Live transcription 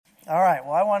All right,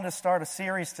 well, I wanted to start a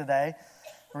series today.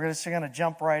 We're just going to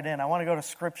jump right in. I want to go to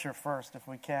Scripture first, if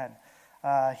we can.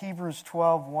 Hebrews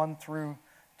 12, 1 through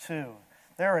 2.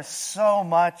 There is so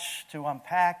much to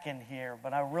unpack in here,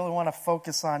 but I really want to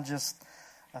focus on just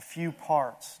a few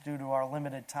parts due to our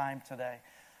limited time today.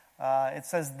 It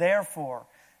says, therefore,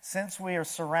 since we are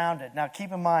surrounded. Now,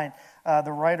 keep in mind,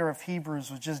 the writer of Hebrews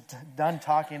was just done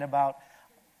talking about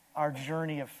our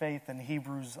journey of faith in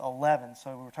Hebrews 11.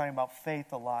 So we're talking about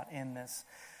faith a lot in this.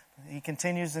 He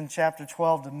continues in chapter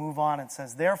 12 to move on and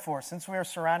says, therefore, since we are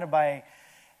surrounded by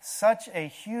such a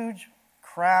huge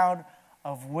crowd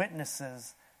of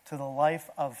witnesses to the life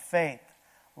of faith,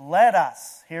 let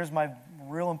us, here's my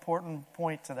real important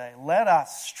point today, let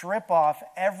us strip off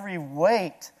every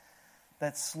weight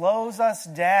that slows us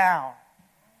down,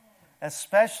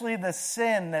 especially the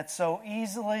sin that so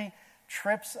easily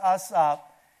trips us up,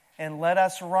 and let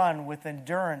us run with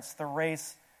endurance the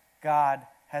race God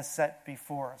has set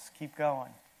before us. Keep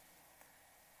going.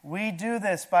 We do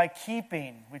this by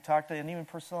keeping, we talked, and even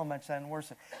Priscilla mentioned that in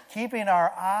worship, keeping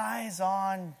our eyes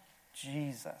on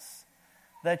Jesus,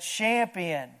 the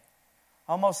champion,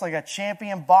 almost like a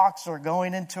champion boxer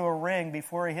going into a ring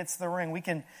before he hits the ring. We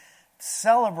can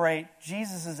celebrate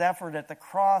Jesus' effort at the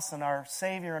cross and our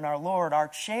Savior and our Lord, our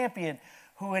champion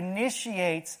who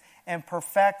initiates and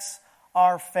perfects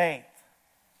our faith.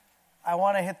 I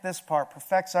want to hit this part,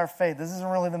 perfects our faith. This isn't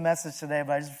really the message today,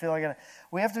 but I just feel like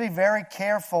we have to be very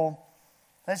careful,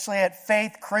 especially at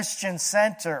Faith Christian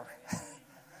Center.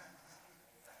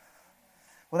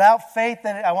 Without faith,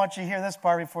 I want you to hear this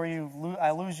part before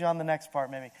I lose you on the next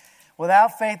part maybe.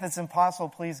 Without faith, it's impossible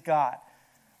to please God.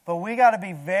 But we got to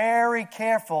be very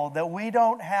careful that we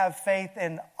don't have faith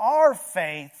in our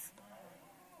faith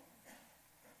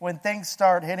when things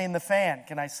start hitting the fan.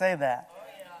 Can I say that?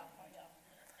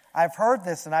 I've heard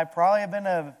this, and I probably have been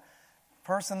a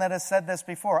person that has said this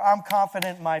before. I'm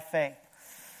confident in my faith.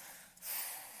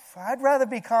 I'd rather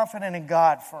be confident in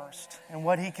God first and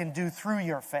what He can do through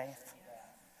your faith.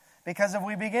 Because if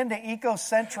we begin to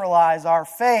eco-centralize our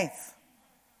faith,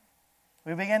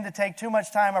 we begin to take too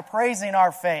much time appraising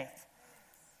our faith.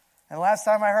 And last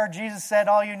time I heard Jesus said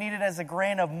all you needed is a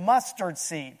grain of mustard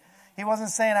seed. He wasn't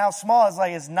saying how small. It's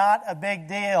like it's not a big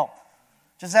deal.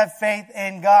 Just have faith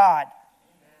in God.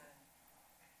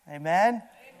 Amen? Amen.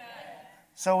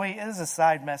 So it is a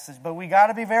side message, but we got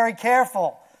to be very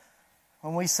careful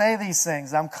when we say these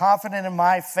things. I'm confident in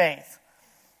my faith.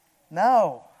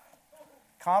 No.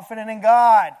 Confident in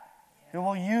God who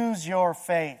will use your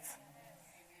faith.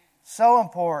 So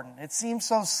important. It seems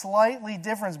so slightly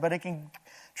different, but it can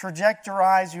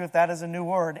trajectorize you, if that is a new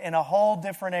word, in a whole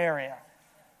different area.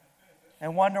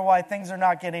 And wonder why things are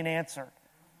not getting answered.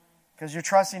 Because you're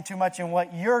trusting too much in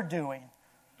what you're doing.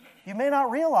 You may not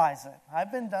realize it.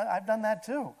 I've done that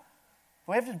too.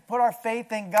 We have to put our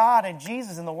faith in God and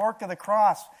Jesus and the work of the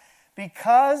cross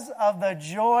because of the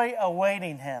joy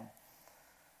awaiting Him.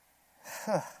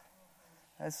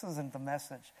 This isn't the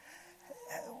message.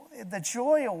 The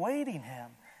joy awaiting Him.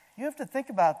 You have to think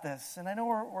about this. And I know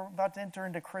we're about to enter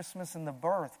into Christmas and the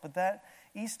birth, but that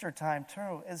Easter time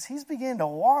too, as He's beginning to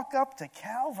walk up to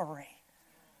Calvary.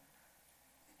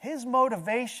 His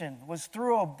motivation was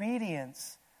through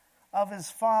obedience of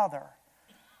His Father.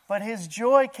 But His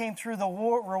joy came through the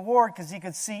reward because He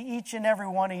could see each and every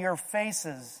one of your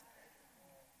faces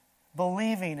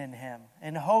believing in Him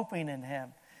and hoping in Him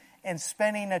and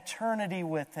spending eternity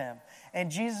with Him.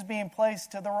 And Jesus being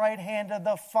placed to the right hand of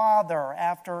the Father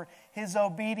after His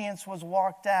obedience was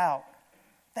walked out.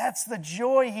 That's the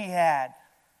joy He had.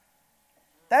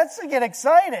 That's to get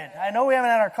excited. I know we haven't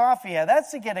had our coffee yet.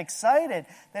 That's to get excited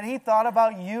that He thought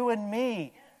about you and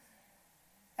me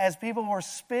as people were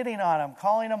spitting on Him,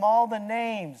 calling Him all the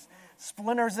names,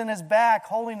 splinters in His back,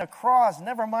 holding a cross,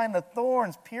 never mind the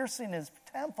thorns piercing His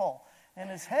temple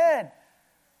and His head.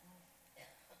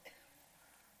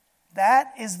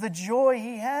 That is the joy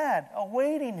He had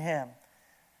awaiting Him.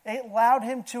 It allowed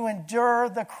Him to endure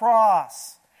the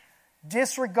cross,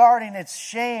 disregarding its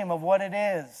shame of what it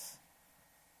is.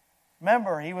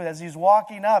 Remember, as he was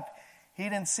walking up, He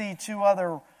didn't see two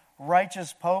other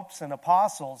righteous popes and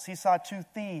apostles. He saw two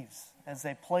thieves as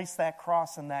they placed that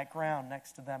cross in that ground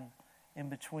next to them, in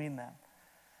between them.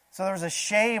 So there was a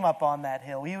shame up on that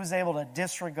hill. He was able to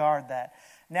disregard that.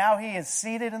 Now He is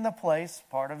seated in the place,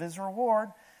 part of His reward,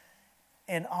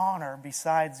 in honor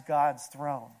besides God's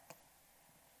throne.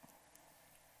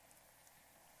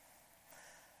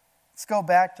 Let's go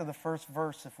back to the first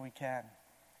verse if we can.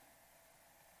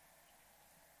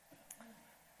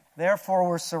 Therefore,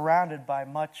 we're surrounded by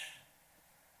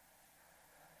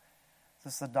Is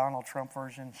this the Donald Trump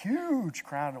version? Huge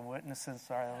crowd of witnesses.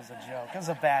 Sorry, that was a joke. It was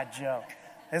a bad joke.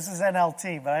 This is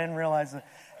NLT, but I didn't realize it.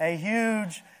 A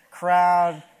huge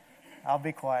crowd. I'll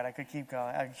be quiet. I could keep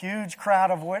going. A huge crowd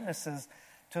of witnesses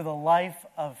to the life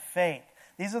of faith.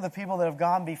 These are the people that have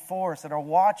gone before us, that are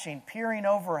watching, peering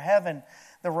over heaven.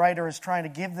 The writer is trying to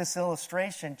give this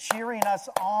illustration, cheering us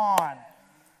on,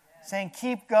 saying,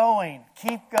 keep going,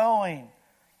 keep going,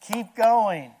 keep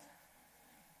going.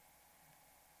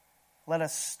 Let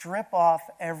us strip off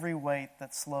every weight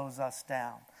that slows us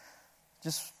down.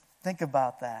 Just think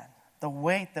about that. The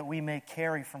weight that we may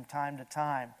carry from time to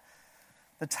time.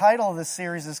 The title of this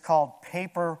series is called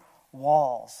Paper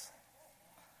Walls.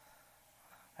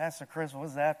 Pastor Chris, what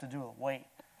does that have to do with weight?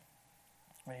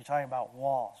 When you're talking about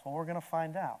walls? Well, we're going to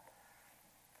find out.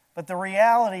 But the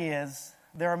reality is,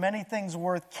 there are many things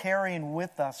worth carrying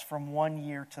with us from one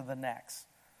year to the next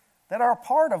that are a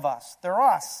part of us. They're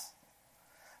us.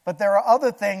 But there are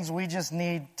other things we just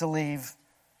need to leave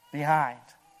behind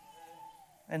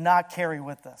and not carry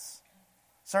with us.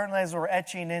 Certainly as we're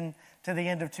etching into the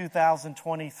end of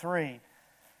 2023,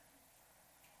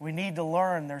 we need to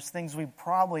learn there's things we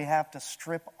probably have to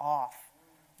strip off,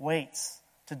 weights,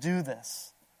 to do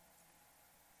this.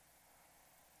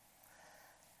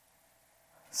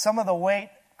 Some of the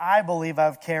weight I believe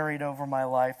I've carried over my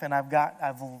life, and I've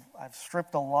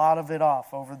stripped a lot of it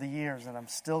off over the years, and I'm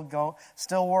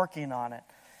still working on it.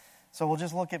 So we'll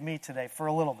just look at me today for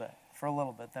a little bit.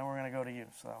 Then we're going to go to you.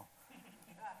 So,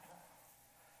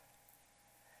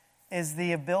 is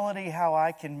the ability how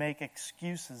I can make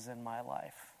excuses in my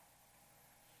life.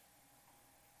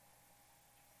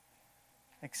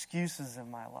 Excuses in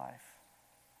my life.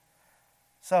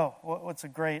 So, what's a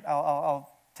great? I'll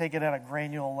take it at a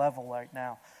granular level right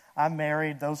now. I'm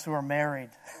married. Those who are married,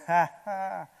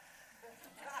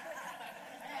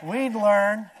 we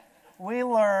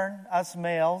learn, us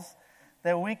males,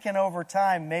 that we can over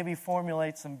time maybe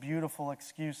formulate some beautiful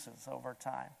excuses over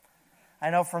time. I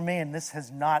know for me, and this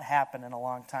has not happened in a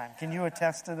long time. Can you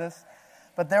attest to this?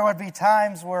 But there would be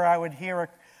times where I would hear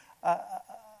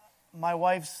my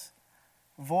wife's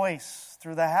voice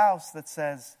through the house that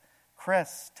says,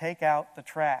 Chris, take out the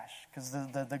trash, because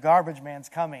the garbage man's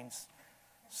coming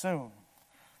soon.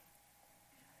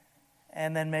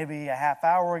 And then maybe a half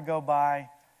hour would go by,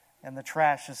 and the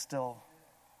trash is still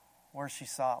where she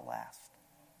saw it last.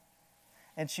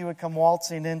 And she would come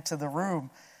waltzing into the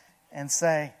room and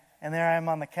say, and there I am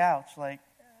on the couch, like,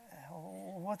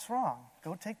 what's wrong?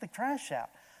 Go take the trash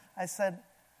out. I said,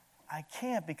 I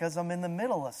can't because I'm in the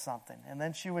middle of something. And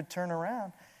then she would turn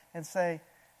around and say,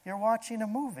 you're watching a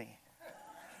movie.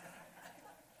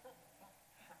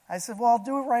 I said, well, I'll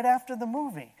do it right after the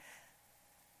movie.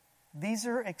 These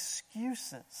are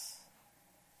excuses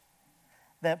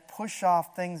that push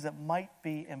off things that might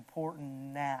be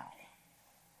important now.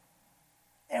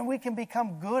 And we can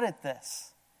become good at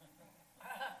this.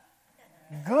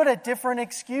 Good at different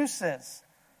excuses,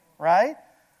 right?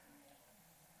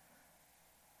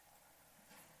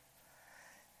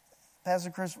 Pastor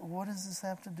Chris, what does this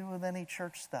have to do with any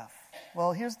church stuff?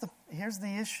 Well, here's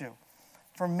the issue.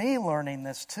 For me, learning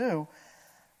this too,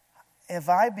 if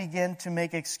I begin to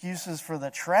make excuses for the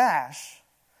trash,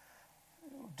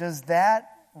 does that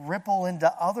ripple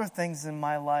into other things in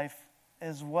my life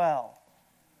as well?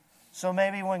 So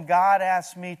maybe when God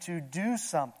asks me to do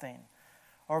something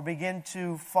or begin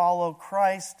to follow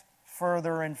Christ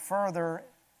further and further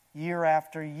year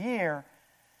after year,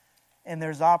 and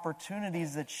there's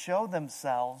opportunities that show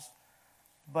themselves,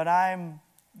 but I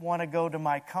want to go to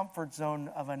my comfort zone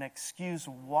of an excuse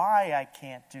why I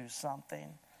can't do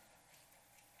something.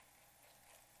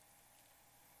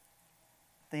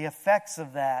 The effects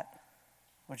of that,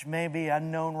 which may be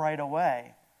unknown right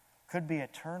away, could be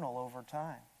eternal over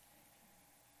time.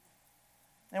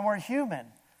 And we're human.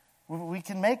 We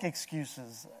can make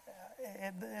excuses.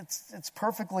 It's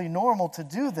perfectly normal to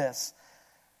do this.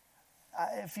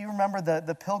 If you remember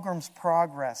the Pilgrim's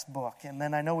Progress book, and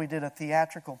then I know we did a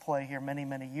theatrical play here many,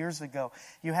 many years ago,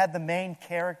 you had the main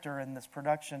character in this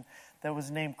production that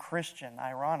was named Christian,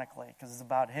 ironically, because it's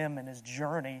about him and his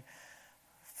journey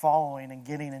following and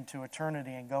getting into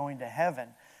eternity and going to heaven.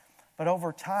 But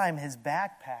over time, his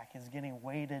backpack is getting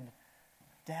weighted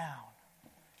down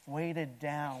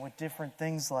with different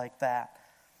things like that.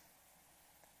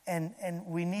 And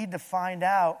we need to find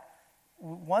out,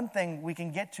 one thing, we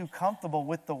can get too comfortable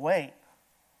with the weight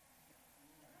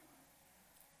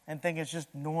and think it's just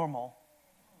normal.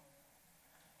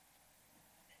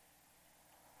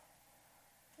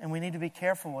 And we need to be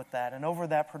careful with that. And over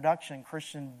that production,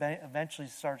 Christian eventually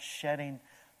starts shedding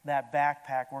that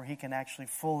backpack where he can actually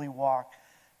fully walk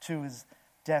to his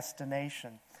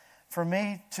destination. For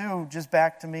me, too, just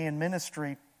back to me in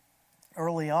ministry,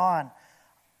 early on,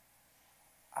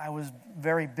 I was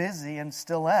very busy and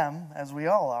still am, as we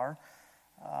all are.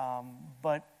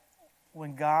 But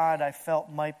when God, I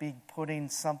felt, might be putting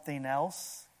something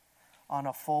else on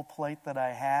a full plate that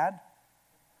I had,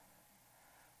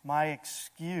 my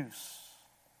excuse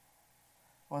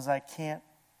was I can't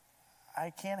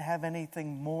have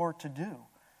anything more to do.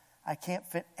 I can't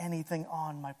fit anything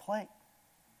on my plate.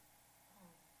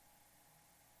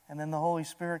 And then the Holy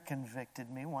Spirit convicted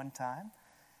me one time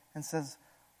and says,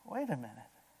 wait a minute.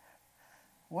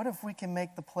 What if we can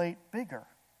make the plate bigger?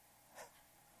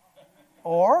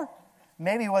 Or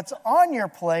maybe what's on your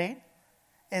plate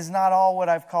is not all what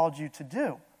I've called you to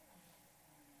do.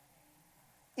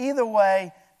 Either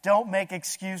way, don't make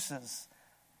excuses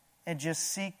and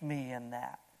just seek me in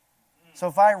that. So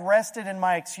if I rested in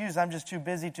my excuse, I'm just too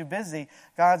busy,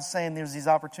 God's saying there's these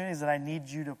opportunities that I need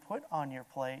you to put on your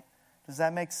plate. Does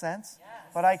that make sense? Yes.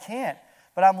 But I can't.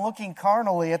 But I'm looking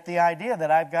carnally at the idea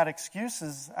that I've got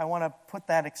excuses. I want to put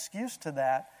that excuse to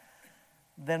that.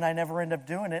 Then I never end up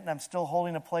doing it, and I'm still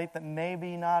holding a plate that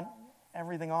maybe not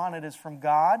everything on it is from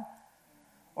God.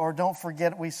 Or don't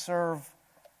forget, we serve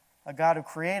a God who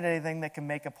created anything that can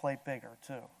make a plate bigger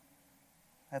too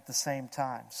at the same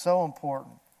time. So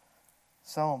important.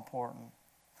 So important.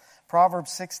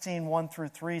 Proverbs 16,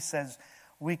 1-3 says,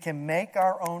 we can make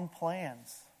our own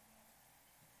plans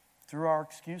through our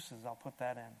excuses. I'll put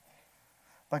that in.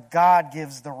 But God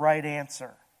gives the right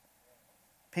answer.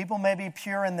 People may be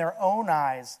pure in their own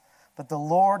eyes, but the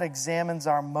Lord examines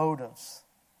our motives.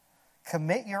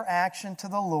 Commit your action to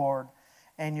the Lord,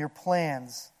 and your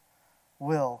plans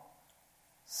will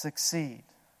succeed.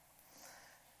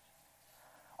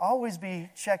 Always be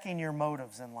checking your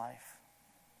motives in life.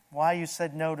 Why you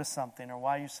said no to something or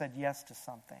why you said yes to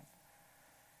something.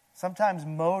 Sometimes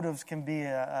motives can be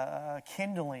a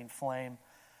kindling flame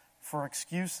for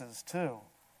excuses too.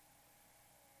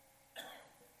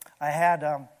 I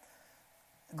had,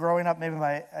 growing up,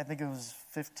 I think it was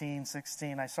 15,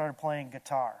 16, I started playing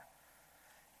guitar.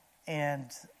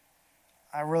 And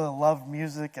I really loved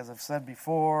music, as I've said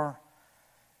before.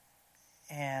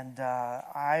 And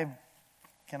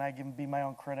can I be my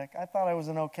own critic? I thought I was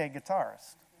an okay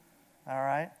guitarist. All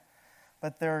right?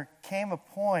 But there came a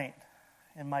point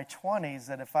in my 20s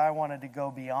that if I wanted to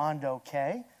go beyond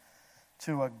okay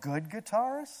to a good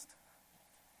guitarist,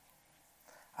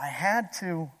 I had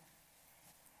to,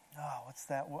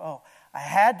 I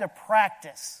had to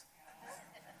practice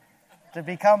to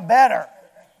become better.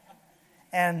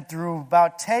 And through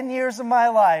about 10 years of my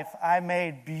life, I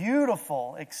made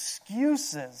beautiful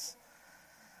excuses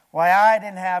why I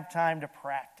didn't have time to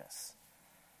practice.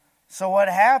 So what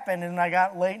happened, and I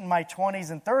got late in my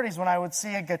 20s and 30s, when I would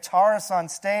see a guitarist on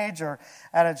stage or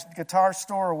at a guitar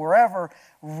store or wherever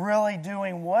really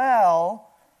doing well,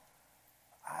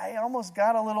 I almost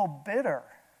got a little bitter.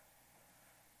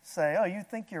 Say, oh, you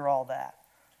think you're all that.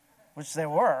 Which they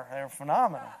were. They were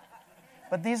phenomenal.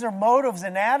 But these are motives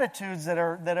and attitudes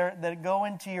that go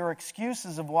into your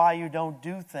excuses of why you don't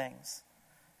do things.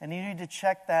 And you need to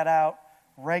check that out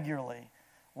regularly.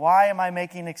 Why am I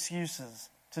making excuses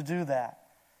to do that?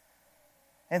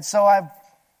 And so I've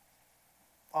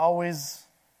always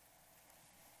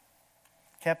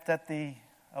kept at the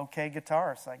okay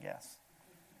guitarist, I guess.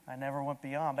 I never went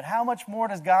beyond. But how much more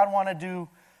does God want to do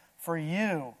for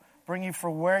you? Bring you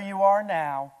from where you are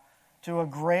now to a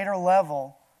greater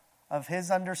level of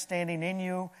His understanding in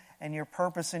you and your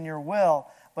purpose and your will.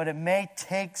 But it may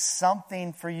take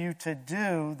something for you to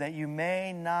do that you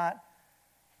may not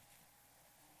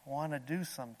want to do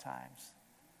sometimes.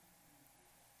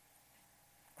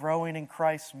 Growing in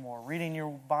Christ more, reading your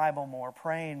Bible more,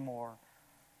 praying more.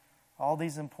 All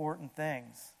these important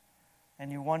things.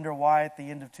 And you wonder why at the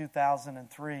end of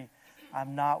 2003,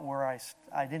 I'm not where I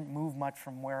didn't move much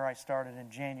from where I started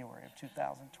in January of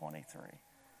 2023.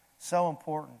 So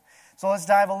important. So let's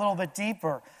dive a little bit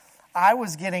deeper. I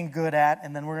was getting good at,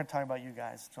 and then we're going to talk about you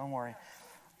guys, don't worry.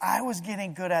 I was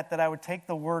getting good at that I would take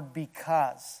the word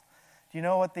because. Do you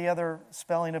know what the other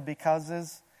spelling of because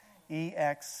is? E-X-C-U-S-E.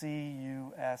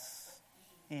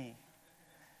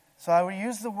 So I would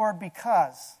use the word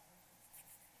because,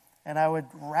 and I would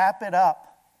wrap it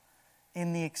up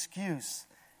in the excuse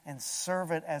and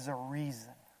serve it as a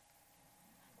reason.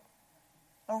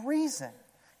 A reason.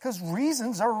 Because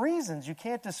reasons are reasons. You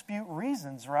can't dispute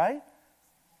reasons, right?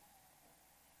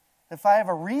 If I have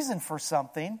a reason for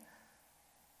something,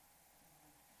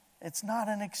 it's not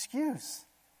an excuse.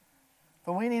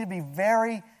 But we need to be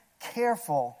very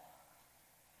careful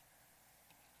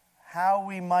how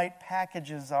we might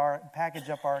package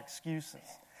up our excuses.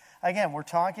 Again, we're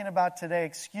talking about today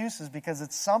excuses because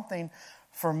it's something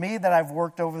for me that I've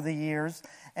worked over the years,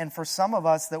 and for some of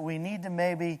us that we need to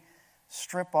maybe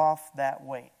strip off that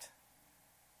weight.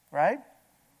 Right?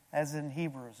 As in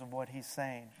Hebrews of what he's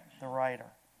saying, the writer.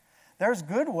 There's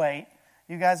good weight.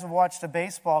 You guys have watched a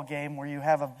baseball game where you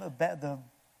have the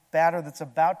batter that's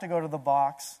about to go to the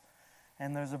box,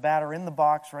 and there's a batter in the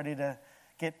box ready to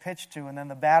get pitched to, and then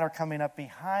the batter coming up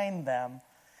behind them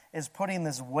is putting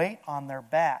this weight on their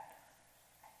bat,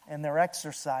 and they're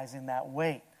exercising that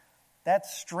weight.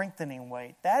 That's strengthening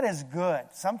weight. That is good.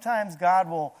 Sometimes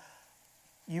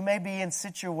you may be in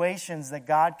situations that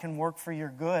God can work for your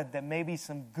good, that may be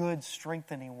some good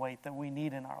strengthening weight that we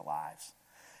need in our lives.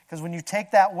 Because when you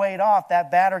take that weight off,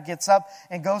 that batter gets up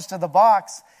and goes to the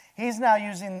box, he is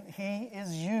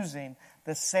using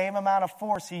the same amount of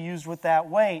force he used with that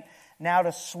weight now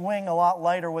to swing a lot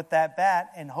lighter with that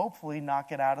bat and hopefully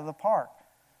knock it out of the park.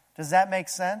 Does that make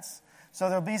sense? So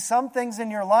there'll be some things in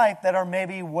your life that are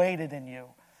maybe weighted in you.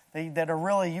 That are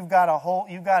really,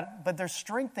 but they're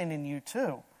strengthening you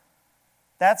too.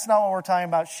 That's not what we're talking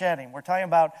about shedding. We're talking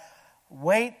about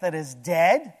weight that is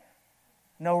dead,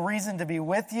 no reason to be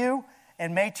with you,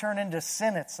 and may turn into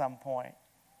sin at some point.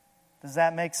 Does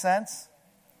that make sense?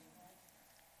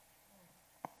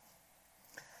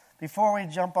 Before we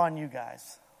jump on you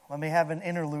guys, let me have an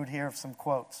interlude here of some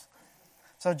quotes.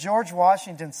 So George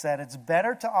Washington said, "It's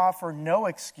better to offer no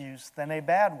excuse than a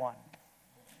bad one."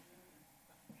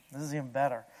 This is even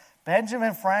better.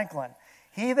 Benjamin Franklin,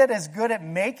 "He that is good at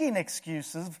making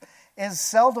excuses is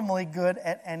seldomly good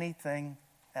at anything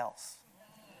else."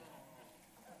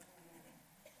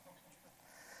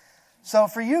 So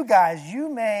for you guys, you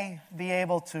may be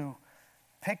able to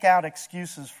pick out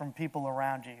excuses from people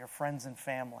around you, your friends and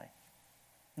family.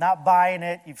 Not buying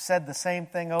it, you've said the same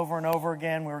thing over and over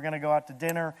again. We were going to go out to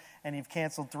dinner, and you've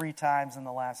canceled 3 times in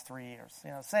the last 3 years.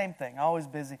 Same thing, always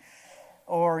busy.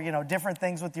 Or, different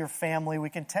things with your family. We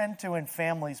can tend to, in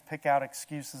families, pick out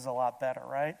excuses a lot better,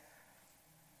 right?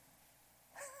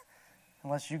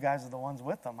 Unless you guys are the ones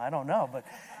with them. I don't know. But,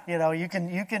 you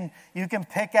can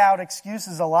pick out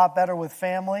excuses a lot better with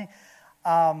family.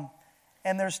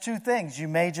 And there's 2 things. You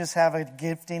may just have a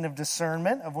gifting of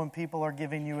discernment of when people are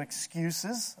giving you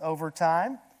excuses over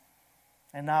time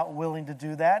and not willing to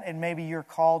do that. And maybe you're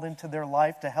called into their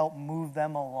life to help move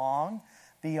them along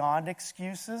beyond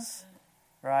excuses.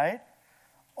 Right?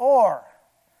 Or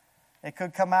it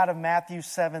could come out of Matthew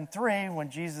 7:3 when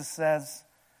Jesus says,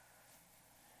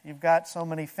 "You've got so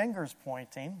many fingers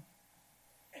pointing,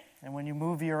 and when you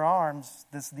move your arms,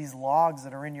 these logs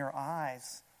that are in your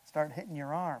eyes start hitting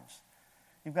your arms.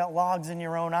 You've got logs in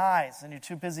your own eyes, and you're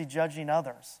too busy judging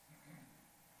others."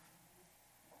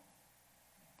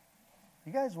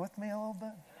 You guys with me a little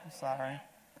bit? I'm sorry.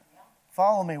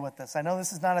 Follow me with this. I know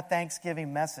this is not a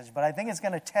Thanksgiving message, but I think it's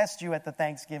going to test you at the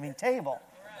Thanksgiving table.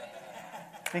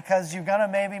 Because you're going to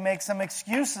maybe make some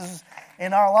excuses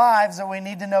in our lives that we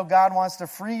need to know God wants to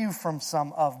free you from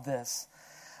some of this.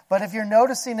 But if you're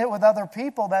noticing it with other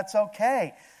people, that's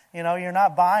okay. You're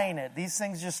not buying it. These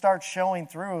things just start showing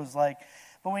through.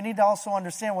 But we need to also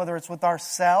understand whether it's with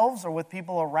ourselves or with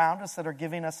people around us that are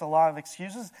giving us a lot of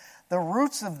excuses. The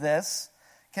roots of this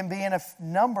can be in a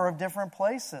number of different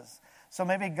places. So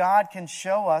maybe God can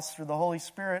show us, through the Holy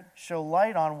Spirit, show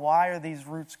light on why are these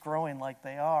roots growing like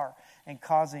they are and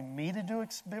causing me to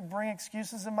bring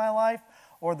excuses in my life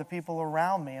or the people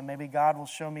around me. And maybe God will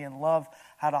show me in love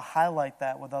how to highlight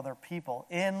that with other people.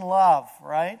 In love,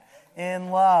 right? In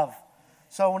love.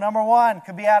 So number 1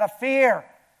 could be out of fear.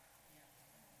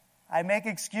 I make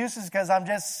excuses because I'm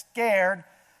just scared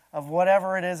of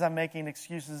whatever it is I'm making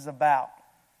excuses about.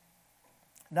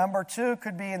 Number 2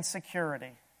 could be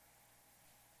insecurity.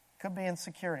 Could be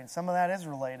insecurity. And some of that is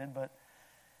related,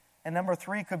 and number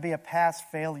 3 could be a past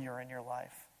failure in your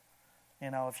life.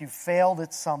 If you failed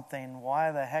at something, why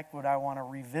the heck would I want to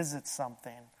revisit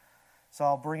something? So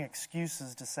I'll bring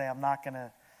excuses to say I'm not going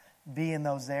to be in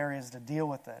those areas to deal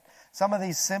with it. Some of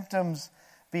these symptoms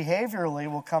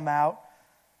behaviorally will come out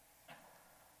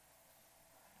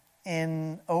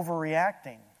in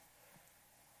overreacting.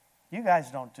 You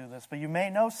guys don't do this, but you may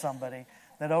know somebody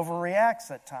that overreacts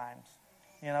at times.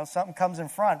 Something comes in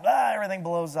front, everything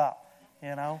blows up,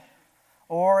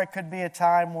 Or it could be a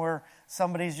time where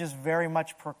somebody's just very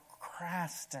much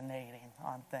procrastinating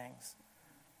on things.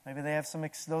 Maybe they have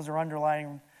those are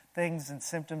underlying things and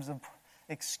symptoms of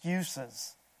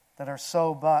excuses that are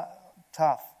so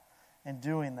tough in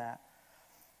doing that.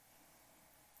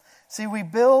 See, we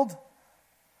build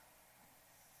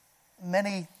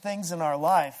many things in our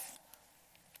life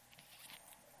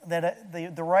that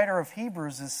the writer of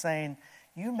Hebrews is saying,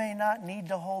 you may not need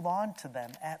to hold on to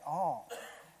them at all.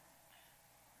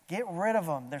 Get rid of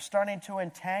them. They're starting to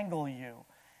entangle you.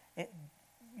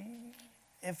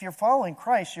 If you're following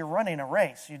Christ, you're running a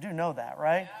race. You do know that,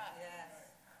 right? Yeah.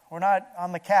 We're not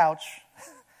on the couch.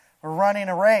 We're running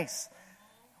a race.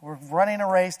 We're running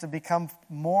a race to become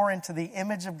more into the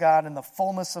image of God and the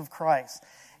fullness of Christ.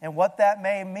 And what that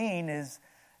may mean is,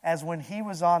 as when he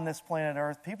was on this planet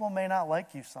Earth, people may not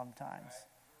like you sometimes.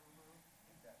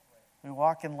 We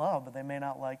walk in love, but they may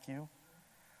not like you.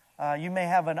 You may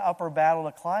have an upper battle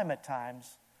to climb at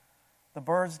times. The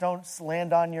birds don't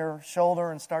land on your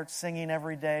shoulder and start singing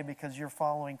every day because you're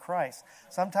following Christ.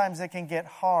 Sometimes it can get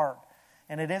hard,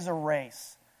 and it is a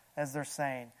race, as they're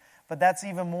saying. But that's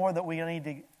even more that we need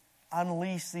to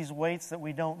unleash these weights that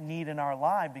we don't need in our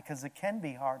life, because it can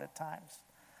be hard at times.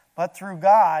 But through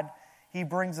God, he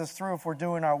brings us through if we're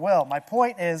doing our will. My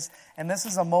point is, and this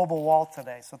is a mobile wall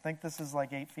today, so think this is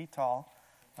like 8 feet tall,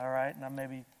 all right, and I'm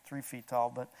maybe 3 feet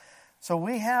tall. But so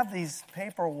we have these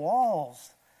paper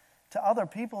walls. To other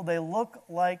people, they look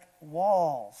like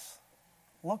walls.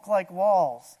 Look like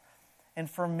walls. And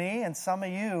for me and some of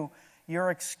you, your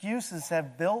excuses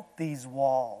have built these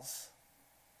walls.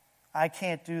 I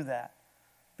can't do that.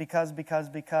 Because.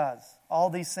 All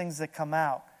these things that come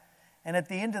out. And at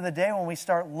the end of the day, when we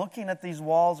start looking at these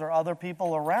walls or other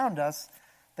people around us,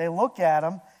 they look at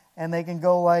them and they can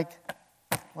go like,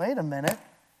 wait a minute,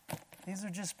 these are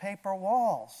just paper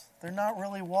walls. They're not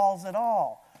really walls at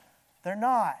all. They're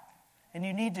not. And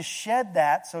you need to shed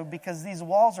that, because these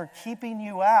walls are keeping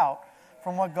you out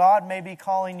from what God may be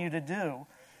calling you to do,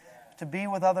 to be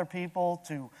with other people,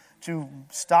 to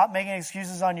stop making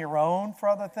excuses on your own for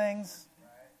other things.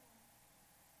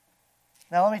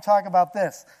 Now let me talk about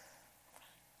this.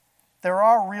 There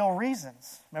are real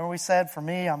reasons. Remember we said, for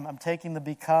me, I'm taking the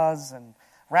because and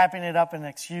wrapping it up in an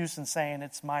excuse and saying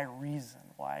it's my reason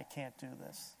why I can't do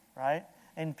this, right?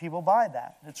 And people buy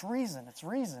that. It's reason, it's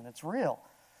real.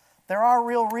 There are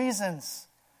real reasons.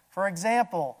 For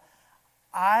example,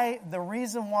 the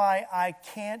reason why I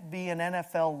can't be an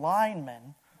NFL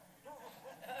lineman,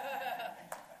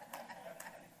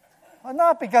 well,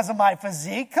 not because of my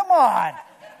physique, come on.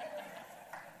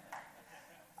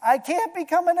 I can't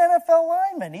become an NFL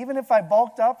lineman. Even if I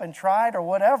bulked up and tried or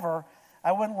whatever,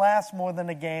 I wouldn't last more than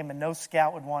a game, and no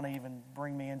scout would want to even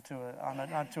bring me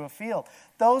onto a field.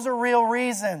 Those are real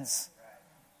reasons.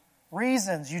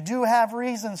 Reasons. You do have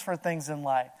reasons for things in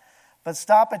life. But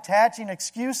stop attaching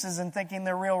excuses and thinking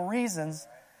they're real reasons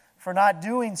for not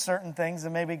doing certain things that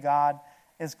maybe God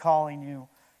is calling you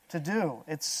to do.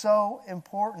 It's so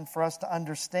important for us to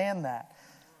understand that.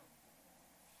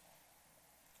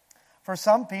 For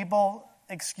some people,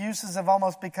 excuses have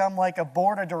almost become like a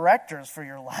board of directors for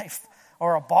your life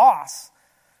or a boss.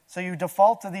 So you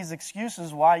default to these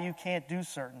excuses why you can't do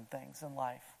certain things in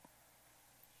life.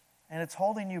 And it's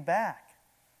holding you back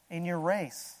in your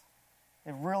race.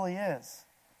 It really is.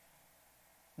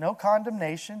 No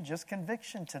condemnation, just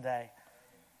conviction today.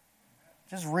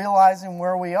 Just realizing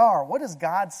where we are. What does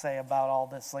God say about all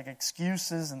this, like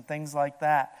excuses and things like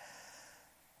that?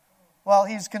 Well,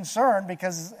 he's concerned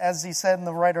because, as he said in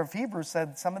the writer of Hebrews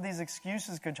said, some of these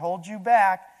excuses could hold you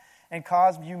back and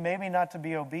cause you maybe not to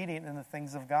be obedient in the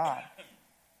things of God.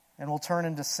 And will turn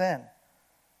into sin.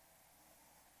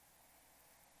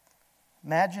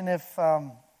 Imagine if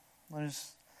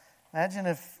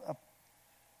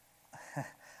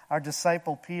our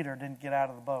disciple Peter didn't get out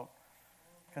of the boat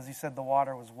because he said the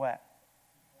water was wet.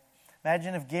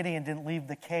 Imagine if Gideon didn't leave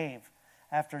the cave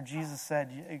after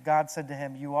God said to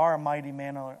him, "You are a mighty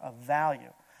man of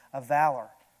valor,"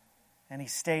 and he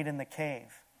stayed in the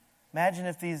cave. Imagine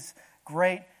if these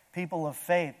great people of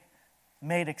faith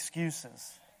made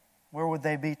excuses. Where would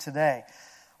they be today?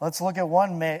 Let's look at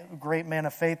one great man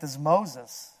of faith is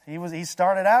Moses. He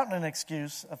started out in an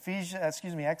excuse.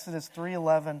 Exodus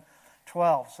 3:11,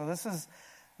 12. So this is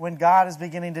when God is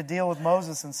beginning to deal with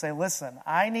Moses and say, "Listen,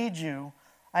 I need you.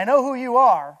 I know who you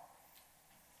are."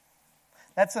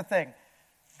 That's the thing.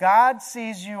 God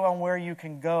sees you on where you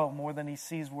can go more than he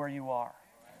sees where you are.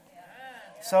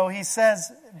 So he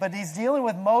says, but he's dealing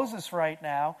with Moses right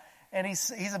now, and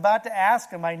he's about to ask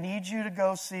him, "I need you to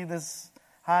go see this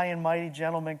high and mighty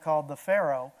gentleman called the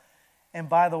Pharaoh. And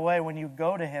by the way, when you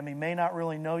go to him, he may not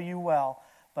really know you well,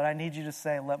 but I need you to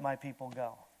say, 'Let my people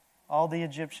go.' All the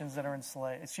Egyptians that are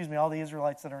enslaved, all the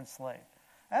Israelites that are enslaved."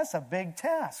 That's a big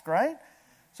task, right?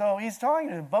 So he's talking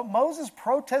to him. But Moses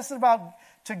protested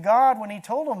to God when he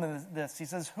told him this. He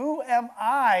says, "Who am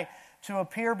I to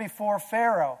appear before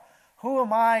Pharaoh? Who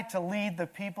am I to lead the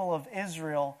people of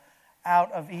Israel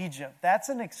out of Egypt?" That's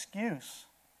an excuse.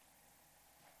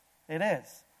 It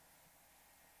is.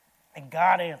 And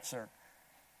God answered,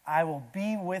 I will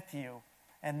be with you,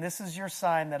 and this is your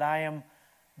sign that I am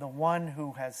the one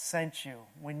who has sent you.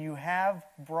 When you have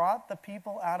brought the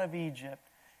people out of Egypt,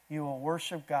 you will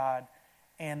worship God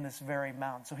and this very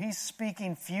mountain. So he's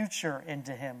speaking future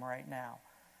into him right now.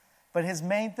 But his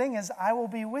main thing is, I will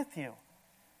be with you.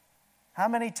 How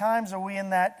many times are we in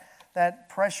that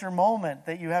pressure moment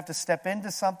that you have to step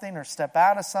into something or step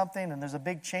out of something and there's a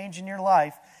big change in your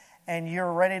life and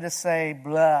you're ready to say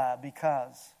blah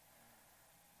because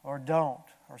or don't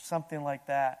or something like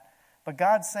that. But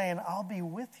God's saying, I'll be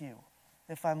with you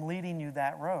if I'm leading you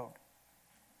that road.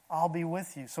 I'll be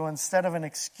with you. So instead of an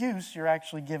excuse, you're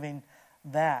actually giving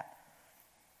that.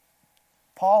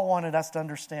 Paul wanted us to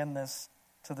understand this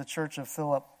to the church of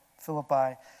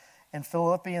Philippi in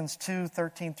Philippians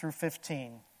 2:13 through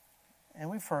 15. And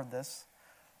we've heard this.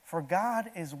 For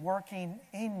God is working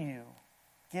in you,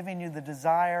 giving you the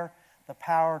desire, the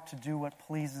power to do what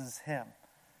pleases Him.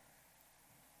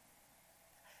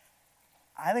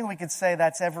 I think we could say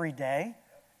that's every day.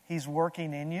 He's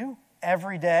working in you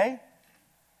every day.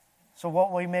 So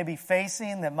what we may be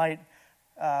facing that might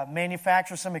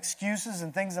manufacture some excuses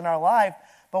and things in our life.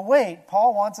 But wait,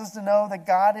 Paul wants us to know that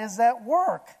God is at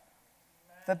work.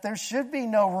 That there should be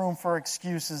no room for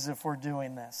excuses if we're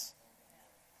doing this.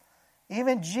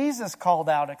 Even Jesus called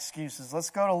out excuses.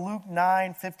 Let's go to Luke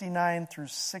 9:59 through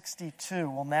 62.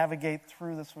 We'll navigate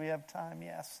through this. We have time,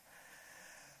 yes.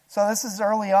 So this is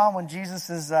early on when Jesus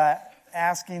is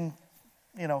asking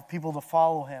people to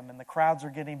follow him, and the crowds are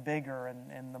getting bigger,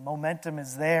 and the momentum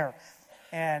is there.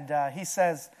 And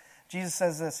Jesus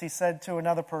says this, he said to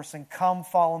another person, come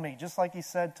follow me, just like he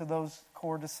said to those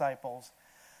core disciples.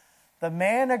 The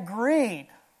man agreed,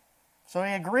 so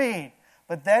he agreed,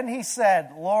 but then he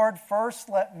said, Lord, first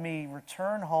let me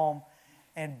return home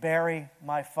and bury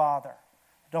my father.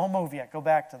 Don't move yet, go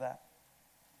back to that.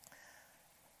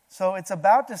 So it's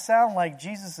about to sound like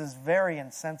Jesus is very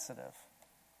insensitive.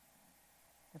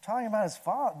 We're talking about his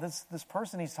father, this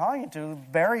person he's talking to,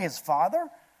 bury his father?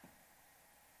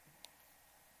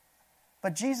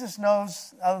 But Jesus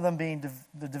knows, other than being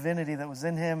the divinity that was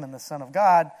in him and the Son of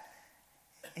God,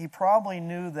 he probably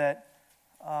knew that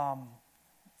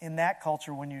in that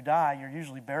culture, when you die, you're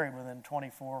usually buried within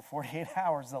 24 or 48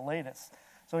 hours, the latest.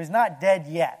 So he's not dead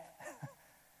yet.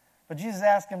 But Jesus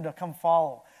asked him to come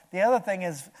follow. The other thing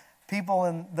is, people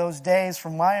in those days,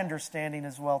 from my understanding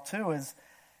as well too, is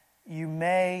you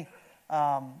may,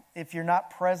 if you're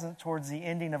not present towards the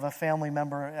ending of a family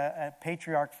member, a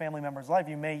patriarch family member's life,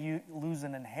 you may lose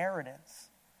an inheritance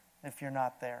if you're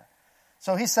not there.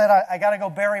 So he said, I got to go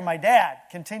bury my dad.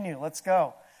 Continue, let's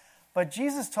go. But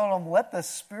Jesus told him, let the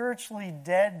spiritually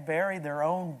dead bury their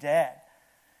own dead.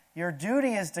 Your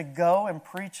duty is to go and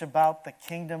preach about the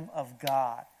kingdom of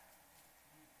God.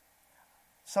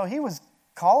 So he was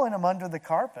calling him under the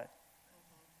carpet.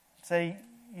 Say,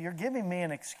 you're giving me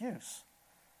an excuse.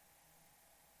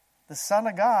 The Son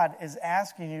of God is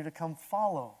asking you to come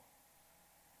follow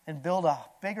and build a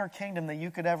bigger kingdom that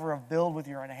you could ever have built with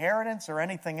your inheritance or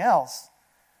anything else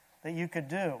that you could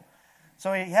do.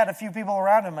 So he had a few people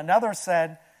around him. Another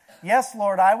said, yes,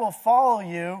 Lord, I will follow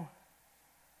you.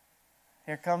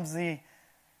 Here comes the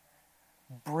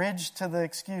bridge to the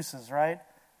excuses, right?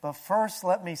 But first,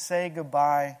 let me say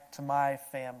goodbye to my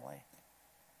family.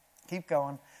 Keep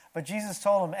going. But Jesus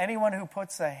told him, anyone who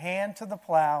puts a hand to the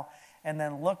plow and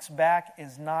then looks back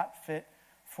is not fit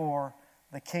for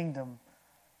the kingdom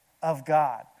of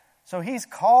God. So he's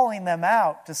calling them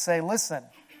out to say, listen,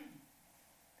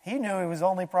 he knew he was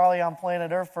only probably on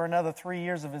planet Earth for another 3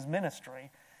 years of his ministry.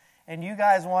 And you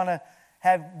guys want to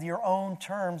have your own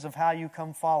terms of how you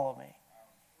come follow me.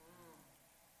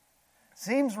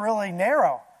 Seems really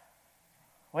narrow.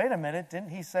 Wait a minute, didn't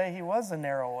he say he was a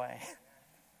narrow way?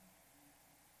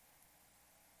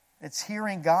 It's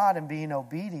hearing God and being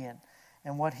obedient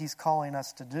in what he's calling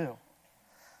us to do.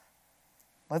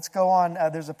 Let's go on.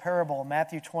 There's a parable,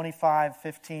 Matthew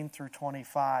 25:15 through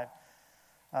 25.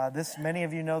 Many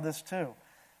of you know this too.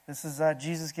 This is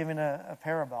Jesus giving a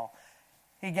parable.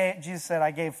 Jesus said,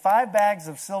 I gave 5 bags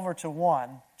of silver to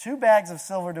one, 2 bags of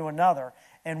silver to another,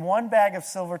 and 1 bag of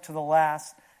silver to the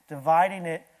last, dividing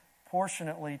it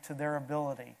proportionately to their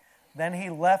ability. Then he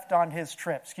left on his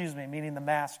trip, meaning the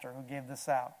master who gave this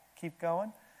out. Keep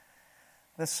going.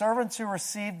 The servants who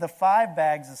received the 5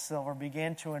 bags of silver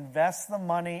began to invest the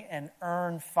money and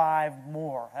earn 5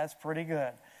 more. That's pretty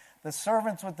good. The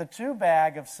servants with the 2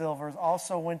 bags of silver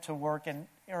also went to work and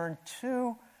earned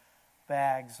 2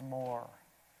 bags more.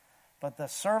 But the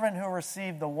servant who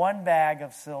received the 1 bag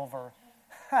of silver,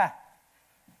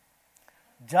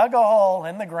 dug a hole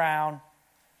in the ground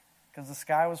because the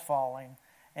sky was falling,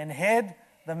 and hid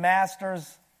the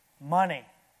master's money.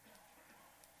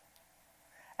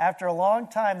 After a long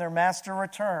time, their master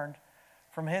returned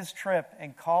from his trip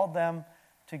and called them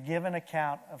to give an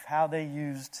account of how they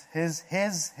used his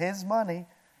money.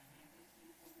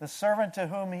 The servant to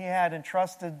whom he had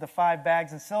entrusted the 5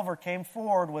 bags of silver came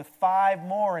forward with 5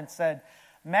 more and said,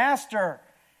 Master,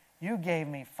 you gave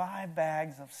me 5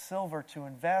 bags of silver to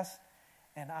invest,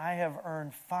 and I have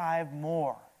earned 5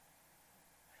 more.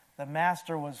 The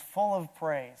master was full of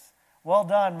praise. Well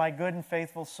done, my good and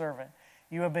faithful servant.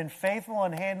 You have been faithful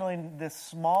in handling this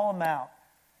small amount.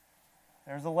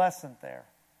 There's a lesson there.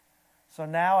 So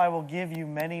now I will give you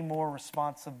many more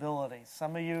responsibilities.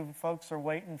 Some of you folks are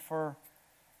waiting for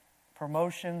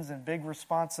promotions and big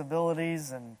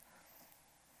responsibilities and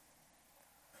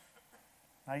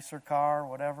nicer car,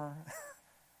 whatever.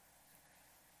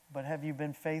 But have you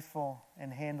been faithful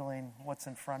in handling what's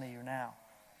in front of you now?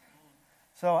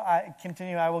 So I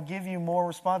continue, I will give you more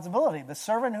responsibility. The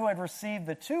servant who had received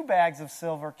the 2 bags of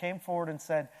silver came forward and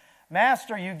said,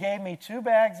 Master, you gave me 2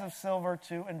 bags of silver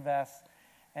to invest,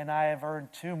 and I have earned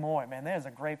 2 more. Man, there's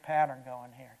a great pattern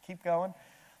going here. Keep going.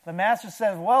 The master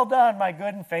says, well done, my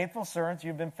good and faithful servants.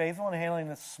 You've been faithful in handling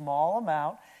this small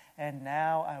amount, and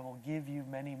now I will give you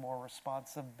many more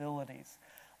responsibilities.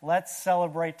 Let's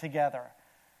celebrate together.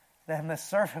 Then the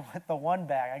servant with the 1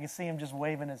 bag, I can see him just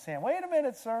waving his hand. Wait a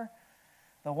minute, sir.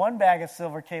 The 1 bag of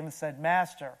silver came and said,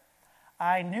 Master,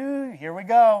 I knew, here we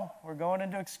go, we're going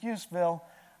into Excuseville.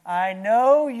 I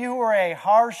know you were a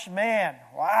harsh man.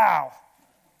 Wow.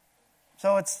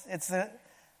 So it's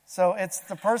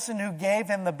the person who gave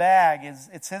him the bag,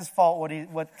 it's his fault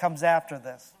what comes after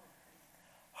this.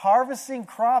 Harvesting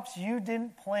crops you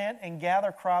didn't plant and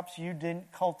gather crops you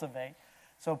didn't cultivate.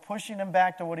 So pushing him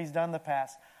back to what he's done in the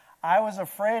past. I was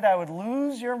afraid I would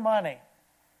lose your money.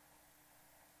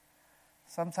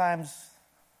 Sometimes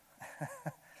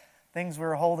things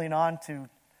we're holding on to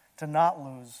not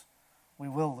lose, we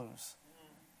will lose.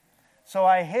 So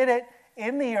I hid it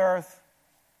in the earth.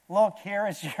 Look, here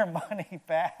is your money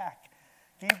back.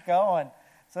 Keep going.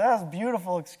 So that was a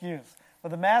beautiful excuse. But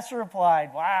the master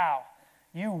replied, wow,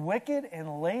 you wicked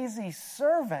and lazy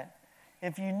servant.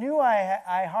 If you knew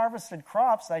I harvested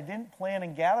crops, I didn't plant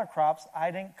and gather crops,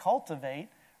 I didn't cultivate,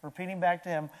 repeating back to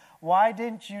him, why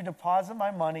didn't you deposit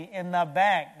my money in the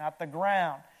bank, not the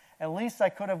ground? At least I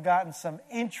could have gotten some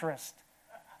interest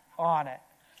on it.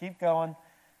 Keep going.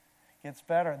 It gets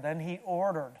better. Then he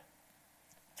ordered,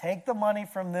 take the money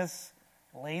from this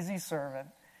lazy servant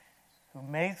who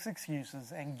makes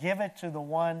excuses and give it to the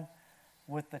one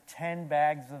with the 10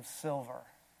 bags of silver.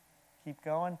 Keep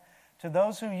going. To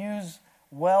those who use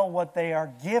well what they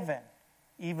are given,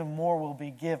 even more will be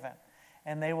given,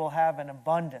 and they will have an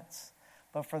abundance.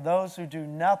 But for those who do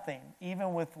nothing,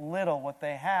 even with little, what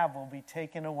they have will be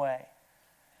taken away.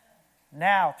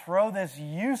 Now throw this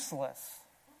useless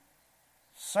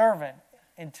servant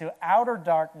into outer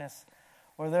darkness,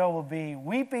 where there will be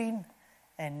weeping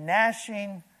and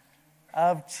gnashing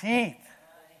of teeth.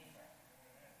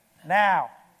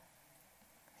 Now,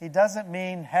 he doesn't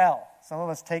mean hell. Some of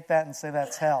us take that and say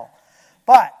that's hell.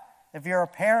 But if you're a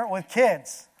parent with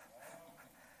kids,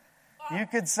 you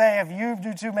could say if you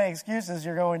do too many excuses,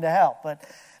 you're going to hell.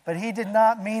 But he did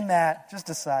not mean that. Just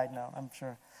a side note, I'm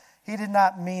sure. He did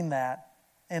not mean that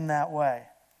in that way.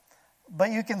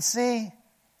 But you can see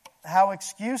how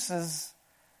excuses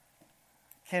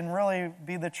can really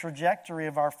be the trajectory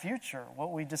of our future.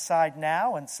 What we decide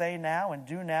now and say now and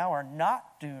do now or not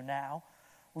do now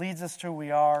leads us to who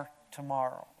we are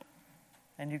tomorrow.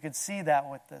 And you can see that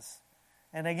with this.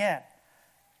 And again,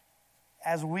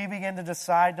 as we begin to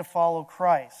decide to follow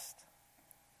Christ,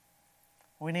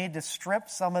 we need to strip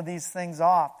some of these things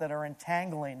off that are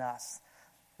entangling us.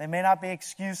 They may not be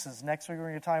excuses. Next week we're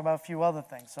going to talk about a few other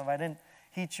things. So if I didn't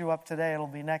heat you up today, it'll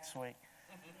be next week.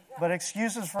 But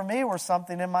excuses for me were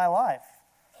something in my life.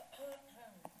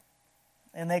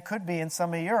 And they could be in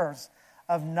some of yours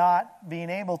of not being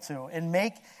able to.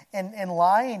 And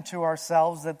lying to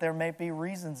ourselves that there may be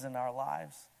reasons in our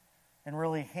lives. And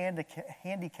really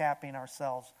handicapping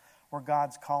ourselves where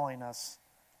God's calling us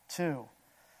to.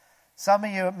 Some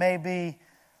of you, it may be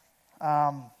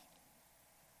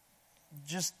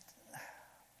just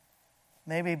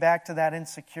maybe back to that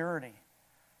insecurity.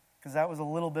 Because that was a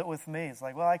little bit with me. It's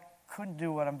like, well, I couldn't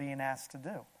do what I'm being asked to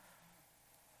do.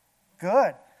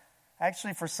 Good.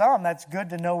 Actually, for some, that's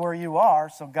good to know where you are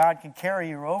so God can carry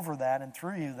you over that and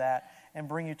through you that and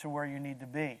bring you to where you need to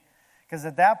be. Because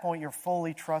at that point, you're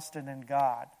fully trusted in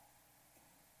God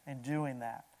in doing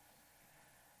that.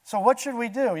 So what should we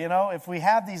do, if we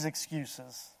have these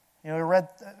excuses? We read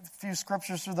a few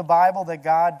scriptures through the Bible that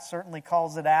God certainly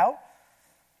calls it out,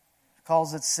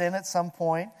 calls it sin at some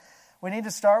point. We need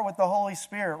to start with the Holy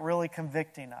Spirit really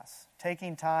convicting us,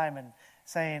 taking time and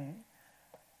saying,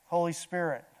 Holy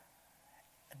Spirit,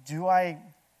 do I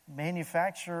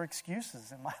manufacture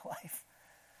excuses in my life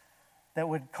that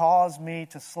would cause me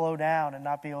to slow down and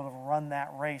not be able to run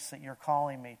that race that you're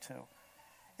calling me to?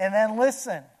 And then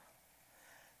listen.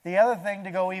 The other thing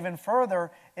to go even further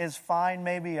is find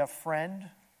maybe a friend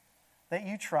that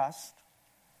you trust,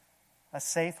 a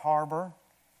safe harbor,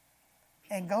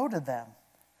 and go to them.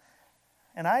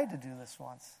 And I had to do this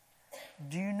once.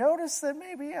 Do you notice that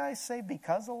maybe I say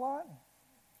because a lot?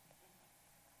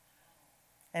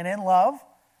 And in love,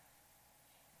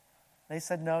 they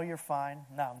said, no, you're fine.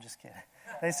 No, I'm just kidding.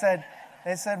 They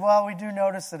said, well, we do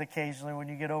notice that occasionally when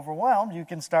you get overwhelmed, you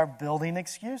can start building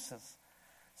excuses.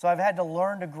 So I've had to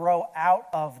learn to grow out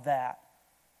of that,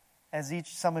 as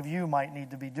some of you might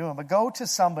need to be doing. But go to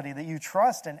somebody that you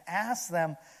trust and ask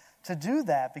them to do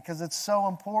that, because it's so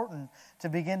important to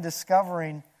begin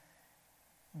discovering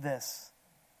this.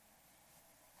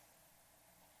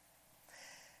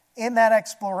 In that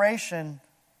exploration,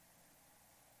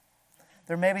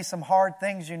 there may be some hard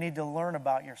things you need to learn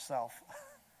about yourself.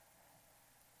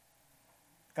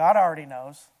 God already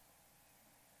knows.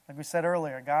 Like we said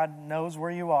earlier, God knows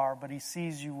where you are, but He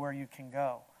sees you where you can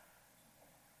go.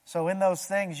 So in those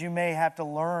things, you may have to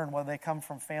learn whether they come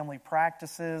from family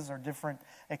practices or different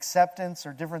acceptance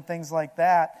or different things like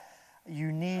that.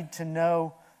 You need to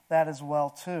know that as well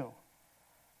too.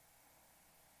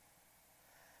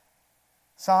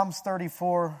 Psalms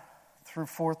 34 through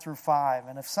 4 through 5.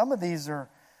 And if some of these are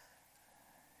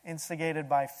instigated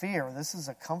by fear, this is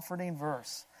a comforting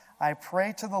verse. I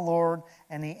prayed to the Lord,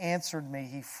 and He answered me.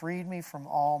 He freed me from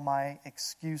all my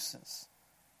excuses.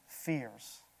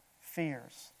 Fears.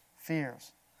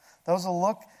 Those who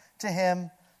look to Him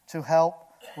to help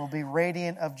will be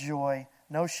radiant of joy,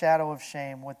 no shadow of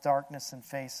shame, with darkness in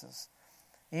faces.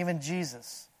 Even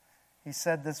Jesus, He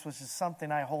said this, which is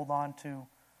something I hold on to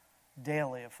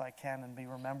daily if I can and be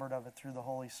remembered of it through the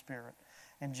Holy Spirit.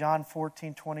 In John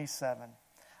 14:27,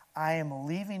 I am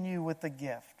leaving you with a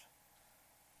gift.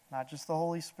 Not just the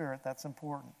Holy Spirit, that's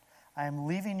important. I am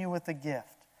leaving you with a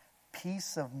gift,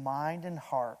 peace of mind and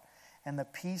heart. And the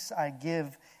peace I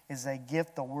give is a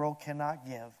gift the world cannot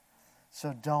give.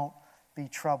 So don't be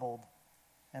troubled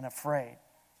and afraid.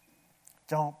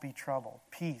 Don't be troubled.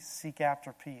 Peace. Seek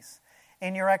after peace.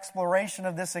 In your exploration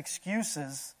of this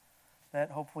excuses,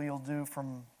 that hopefully you'll do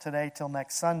from today till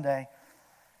next Sunday,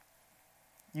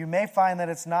 you may find that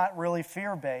it's not really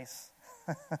fear-based.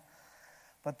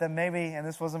 But then maybe, and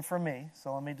this wasn't for me,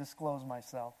 so let me disclose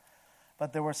myself,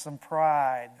 but there was some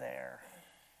pride there.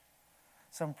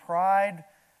 Some pride,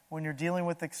 when you're dealing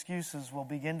with excuses, will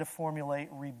begin to formulate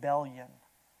rebellion.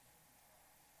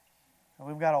 And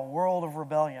we've got a world of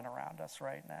rebellion around us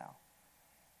right now.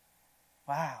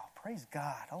 Wow, praise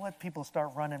God. I'll let people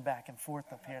start running back and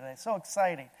forth up here today. So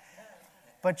exciting.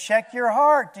 But check your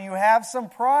heart. Do you have some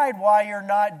pride while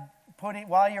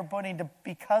you're putting the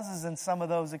becauses in some of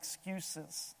those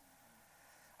excuses?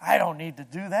 I don't need to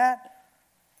do that.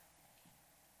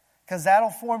 Because that'll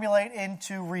formulate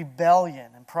into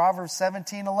rebellion. In Proverbs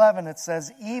 17:11 it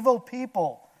says, evil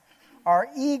people are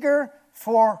eager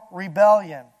for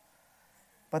rebellion,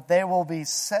 but they will be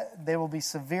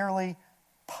severely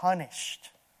punished.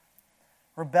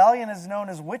 Rebellion is known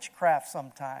as witchcraft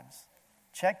sometimes.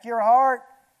 Check your heart.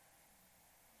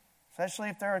 Especially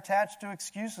if they're attached to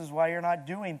excuses why you're not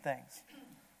doing things.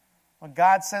 When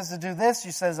God says to do this,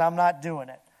 you says, I'm not doing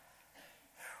it.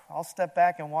 I'll step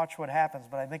back and watch what happens,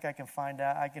 but I think I can find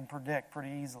out, I can predict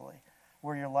pretty easily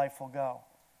where your life will go.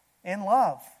 In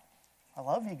love. I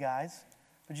love you guys,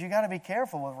 but you got to be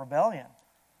careful with rebellion.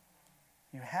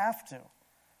 You have to.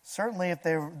 Certainly if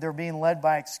they're being led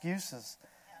by excuses.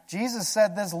 Jesus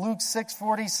said this, Luke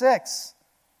 6:46.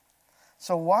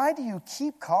 So why do you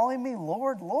keep calling me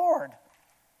Lord, Lord,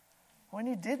 when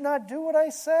you did not do what I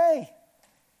say?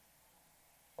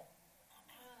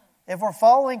 If we're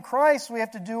following Christ, we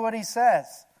have to do what He says.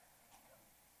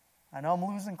 I know I'm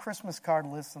losing Christmas card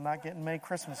lists. I'm not getting many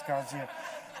Christmas cards here.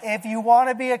 If you want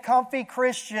to be a comfy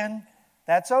Christian,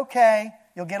 that's okay.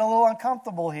 You'll get a little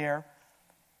uncomfortable here.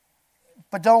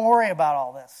 But don't worry about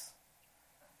all this.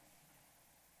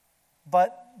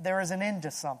 But there is an end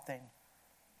to something.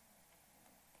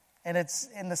 And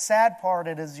the sad part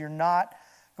is you're not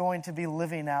going to be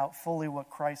living out fully what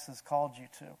Christ has called you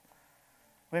to.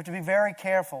 We have to be very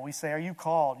careful. We say, are you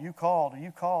called? You called? Are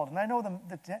you called? And I know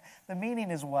the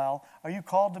meaning is well. Are you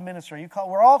called to ministry? Are you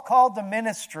called? We're all called to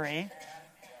ministry.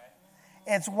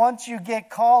 It's once you get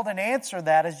called and answer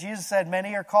that, as Jesus said,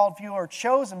 many are called, few are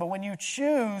chosen. But when you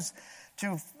choose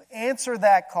to answer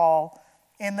that call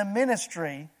in the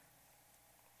ministry,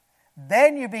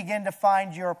 then you begin to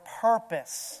find your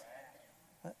purpose.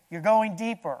 You're going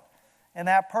deeper in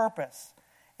that purpose.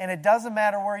 And it doesn't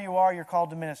matter where you are, you're called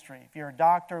to ministry. If you're a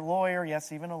doctor, lawyer,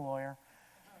 yes, even a lawyer.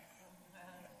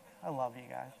 I love you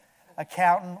guys.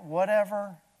 Accountant,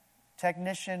 whatever,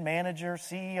 technician, manager,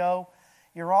 CEO,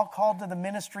 you're all called to the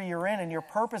ministry you're in, and your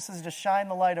purpose is to shine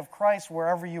the light of Christ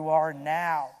wherever you are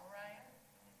now.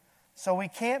 So we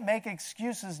can't make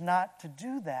excuses not to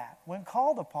do that when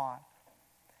called upon.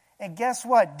 And guess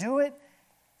what? Do it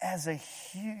as a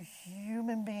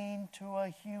human being to a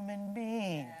human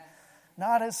being.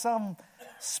 Not as some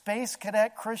space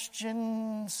cadet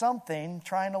Christian something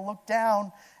trying to look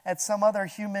down at some other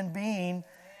human being,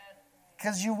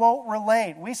 because you won't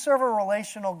relate. We serve a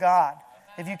relational God.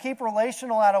 If you keep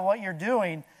relational out of what you're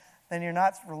doing, then you're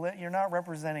not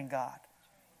representing God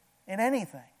in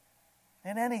anything.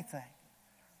 In anything.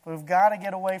 But we've got to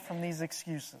get away from these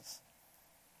excuses.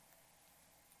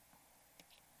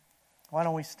 Why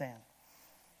don't we stand?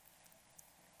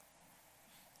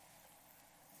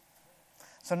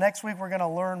 So next week we're going to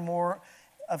learn more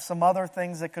of some other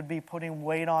things that could be putting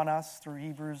weight on us through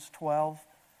Hebrews 12.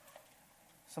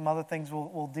 Some other things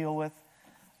we'll deal with.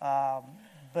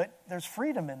 But there's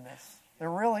freedom in this. There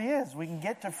really is. We can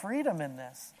get to freedom in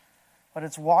this. But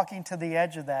it's walking to the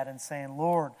edge of that and saying,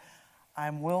 Lord,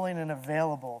 I'm willing and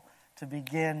available to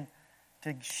begin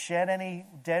to shed any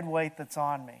dead weight that's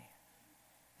on me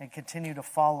and continue to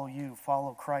follow you,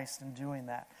 follow Christ in doing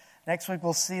that. Next week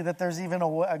we'll see that there's even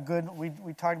a good,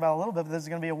 we talked about a little bit, but there's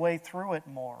going to be a way through it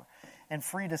more and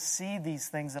free to see these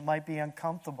things that might be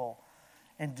uncomfortable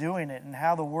in doing it, and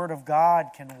how the Word of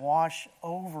God can wash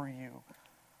over you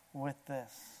with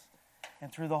this.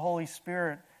 And through the Holy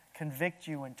Spirit, convict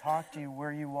you and talk to you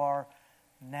where you are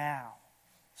now.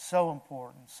 So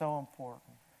important, so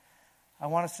important. I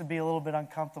want us to be a little bit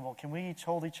uncomfortable. Can we each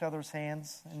hold each other's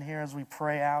hands in here as we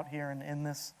pray out here and in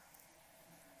this?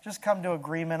 Just come to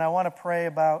agreement. I want to pray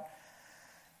about,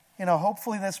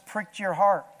 hopefully this pricked your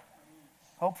heart.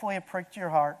 Hopefully it pricked your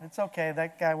heart. It's okay.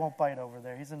 That guy won't bite over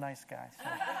there. He's a nice guy. So.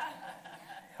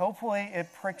 Hopefully it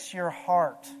pricks your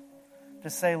heart to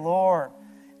say, Lord,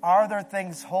 are there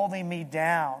things holding me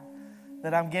down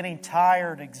that I'm getting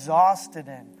tired, exhausted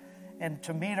in? And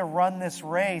to me to run this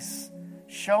race,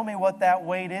 show me what that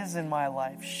weight is in my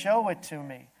life. Show it to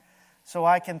me so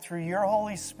I can, through your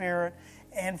Holy Spirit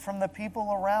and from the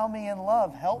people around me in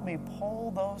love, help me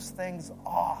pull those things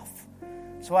off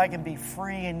so I can be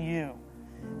free in you.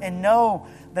 And know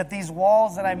that these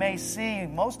walls that I may see,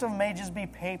 most of them may just be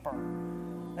paper.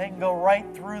 They can go right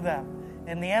through them.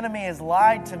 And the enemy has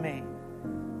lied to me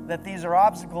that these are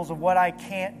obstacles of what I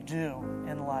can't do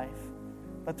in life.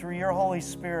 But through your Holy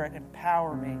Spirit,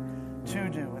 empower me to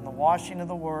do in the washing of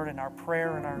the Word and our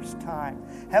prayer and our time.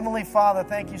 Heavenly Father,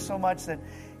 thank you so much that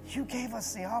you gave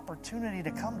us the opportunity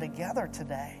to come together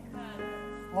today,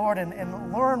 Lord,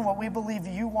 and learn what we believe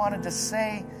you wanted to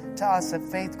say to us at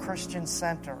Faith Christian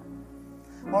Center.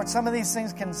 Lord, some of these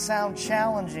things can sound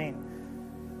challenging,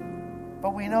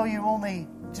 but we know you only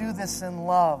do this in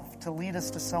love to lead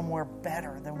us to somewhere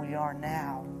better than we are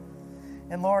now.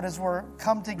 And Lord, as we're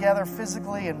come together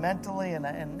physically and mentally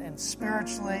and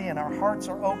spiritually, and our hearts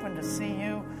are open to see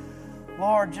you,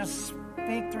 Lord, just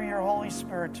speak through your Holy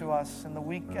Spirit to us in the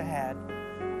week ahead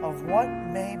of what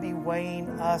may be weighing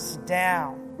us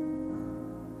down.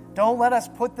 Don't let us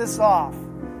put this off.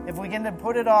 If we get to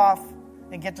put it off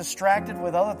and get distracted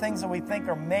with other things that we think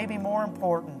are maybe more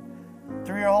important,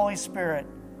 through your Holy Spirit,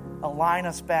 align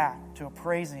us back to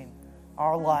appraising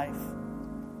our life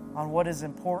on what is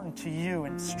important to you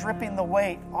and stripping the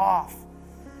weight off.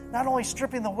 Not only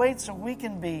stripping the weight so we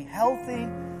can be healthy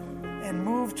and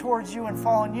move towards you and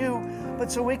follow you,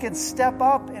 but so we can step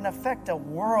up and affect a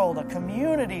world, a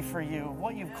community for you,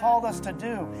 what you've called us to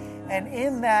do. And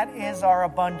in that is our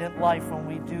abundant life when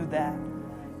we do that.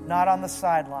 Not on the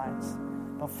sidelines,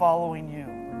 but following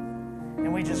you.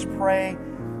 And we just pray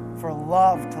for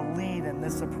love to lead in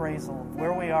this appraisal of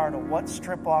where we are, to what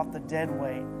strip off the dead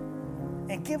weight.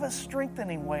 And give us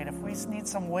strengthening weight. If we need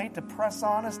some weight to press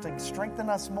on us, to strengthen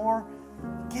us more,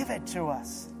 give it to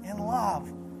us in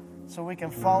love so we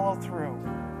can follow through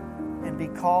and be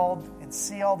called and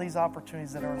see all these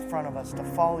opportunities that are in front of us to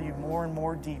follow you more and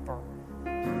more deeper.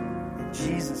 In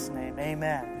Jesus' name,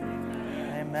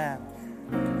 amen. Amen.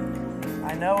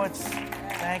 I know it's,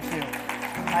 thank you.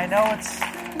 I know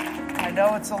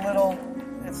it's a little,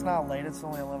 it's not late. It's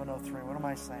only 11:03. What am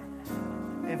I saying?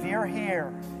 if you're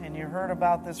here and you heard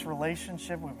about this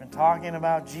relationship, we've been talking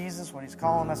about Jesus, what he's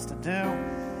calling us to do,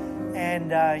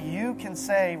 and you can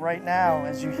say right now,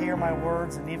 as you hear my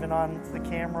words and even on the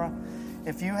camera,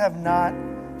 if you have not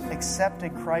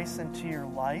accepted Christ into your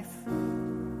life,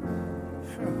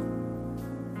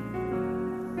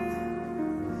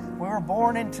 we were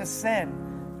born into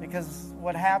sin because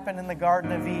what happened in the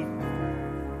Garden of Eden,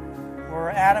 where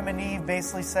Adam and Eve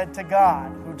basically said to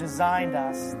God, who designed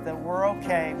us, that we're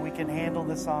okay, we can handle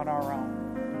this on our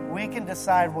own. We can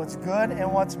decide what's good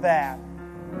and what's bad.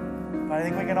 But I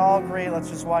think we can all agree, let's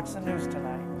just watch the news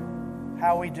tonight.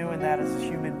 How are we doing that as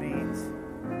human beings?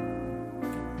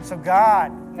 So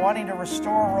God, wanting to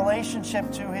restore a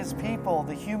relationship to his people,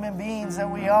 the human beings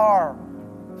that we are,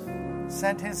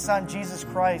 sent his son Jesus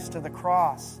Christ to the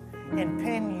cross and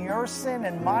pinned your sin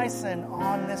and my sin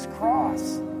on this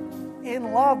cross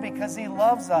in love, because he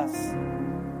loves us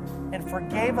and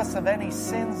forgave us of any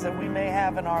sins that we may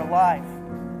have in our life.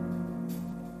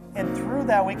 And through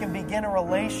that, we can begin a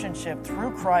relationship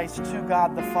through Christ to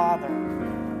God the Father.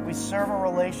 We serve a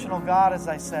relational God, as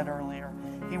I said earlier.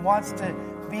 He wants to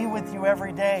be with you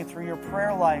every day through your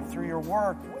prayer life, through your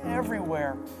work,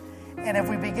 everywhere. And if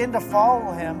we begin to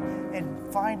follow him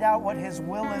and find out what his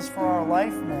will is for our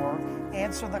life more,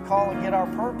 answer the call and get our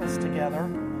purpose together,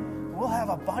 we'll have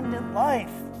abundant life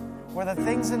where the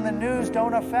things in the news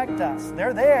don't affect us.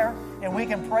 They're there, and we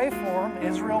can pray for them.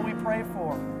 Israel, we pray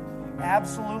for.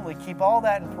 Absolutely. Keep all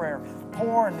that in prayer.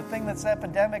 Porn, the thing that's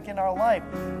epidemic in our life.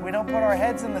 We don't put our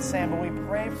heads in the sand, but we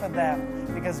pray for them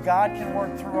because God can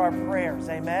work through our prayers.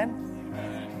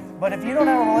 Amen? But if you don't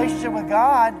have a relationship with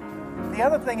God, the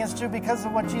other thing is, too, because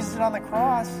of what Jesus did on the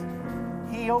cross,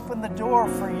 he opened the door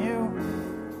for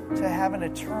you to have an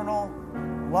eternal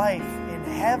life in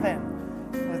heaven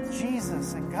with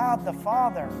Jesus and God the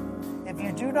Father. If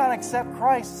you do not accept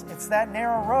Christ, it's that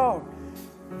narrow road.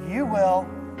 You will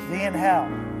be in hell.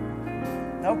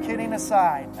 No kidding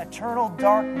aside. Eternal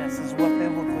darkness is what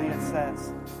biblically it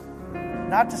says.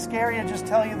 Not to scare you, just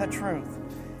tell you the truth.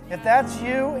 If that's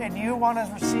you and you want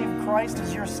to receive Christ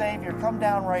as your Savior, come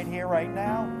down right here, right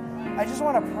now. I just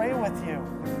want to pray with you.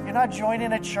 You're not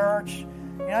joining a church.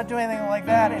 You're not doing anything like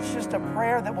that. It's just a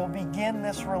prayer that will begin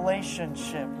this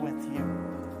relationship with you.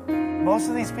 Most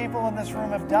of these people in this room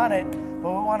have done it,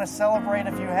 but we want to celebrate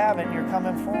if you haven't and you're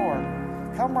coming forward.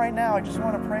 Come right now. I just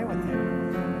want to pray with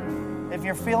you. If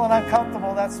you're feeling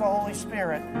uncomfortable, that's the Holy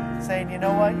Spirit saying, you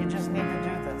know what, you just need to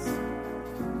do this.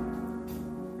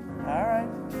 All right.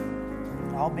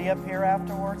 I'll be up here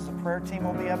afterwards. The prayer team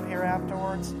will be up here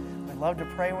afterwards. We'd love to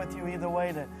pray with you either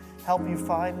way to help you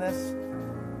find this.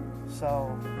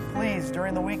 So please,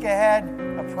 during the week ahead,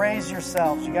 appraise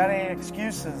yourselves. You got any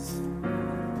excuses?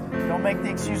 Don't make the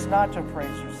excuse not to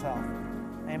appraise yourself.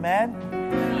 Amen?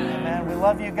 Amen. We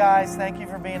love you guys. Thank you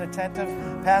for being attentive.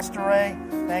 Pastor Ray,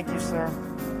 thank you, sir.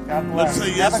 God bless. Let's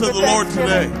say yes to the Lord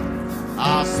today.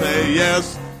 I'll say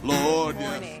yes, Lord. Good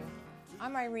morning.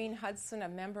 I'm Irene Hudson, a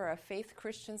member of Faith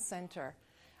Christian Center.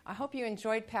 I hope you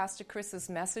enjoyed Pastor Chris's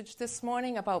message this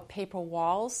morning about paper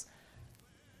walls.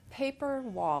 Paper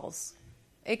walls.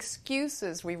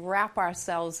 Excuses we wrap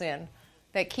ourselves in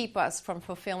that keep us from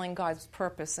fulfilling God's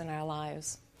purpose in our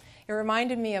lives. It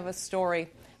reminded me of a story.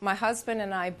 My husband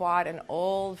and I bought an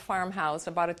old farmhouse,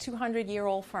 about a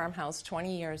 200-year-old farmhouse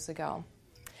 20 years ago.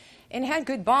 It had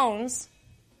good bones,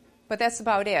 but that's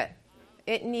about it.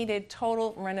 It needed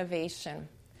total renovation.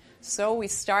 So we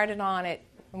started on it,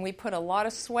 and we put a lot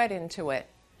of sweat into it.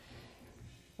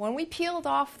 When we peeled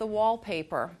off the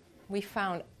wallpaper, we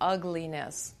found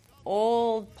ugliness.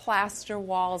 Old plaster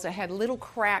walls that had little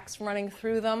cracks running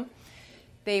through them.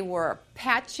 They were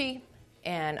patchy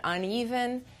and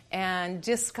uneven and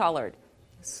discolored.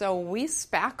 So we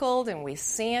spackled and we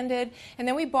sanded, and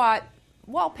then we bought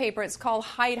wallpaper. It's called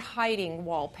hiding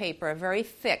wallpaper, very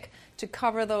thick, to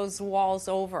cover those walls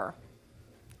over.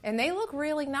 And they look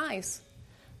really nice.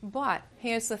 But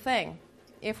here's the thing.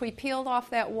 If we peeled off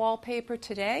that wallpaper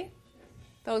today,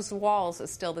 those walls are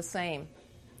still the same.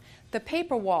 The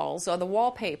paper walls, or the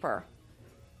wallpaper,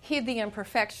 hid the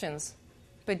imperfections,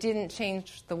 but didn't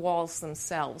change the walls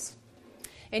themselves.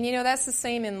 And you know, that's the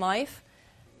same in life.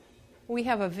 We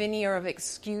have a veneer of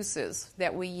excuses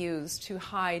that we use to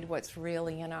hide what's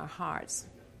really in our hearts.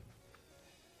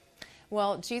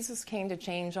 Well, Jesus came to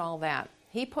change all that.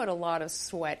 He put a lot of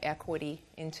sweat equity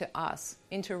into us,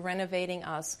 into renovating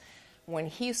us, when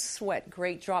he sweat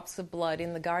great drops of blood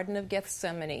in the Garden of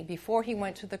Gethsemane before he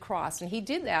went to the cross. And he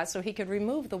did that so he could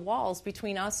remove the walls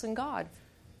between us and God,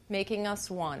 making us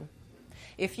one.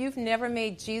 If you've never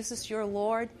made Jesus your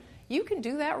Lord, you can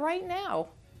do that right now.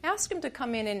 Ask him to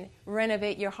come in and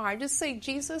renovate your heart. Just say,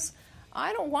 Jesus,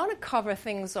 I don't want to cover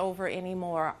things over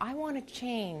anymore. I want to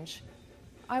change.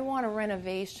 I want a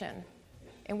renovation.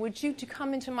 And would you to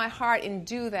come into my heart and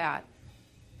do that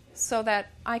so that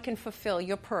I can fulfill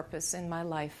your purpose in my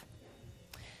life?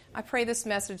 I pray this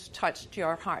message touched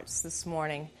your hearts this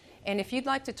morning. And if you'd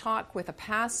like to talk with a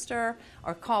pastor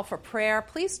or call for prayer,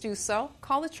 please do so.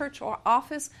 Call the church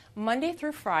office Monday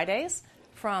through Fridays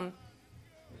I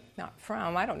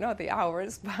don't know the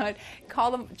hours, but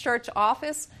call the church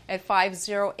office at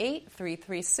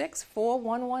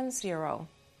 508-336-4110.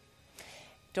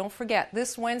 Don't forget,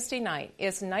 this Wednesday night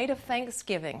is Night of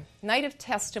Thanksgiving, Night of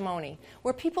Testimony,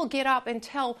 where people get up and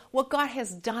tell what God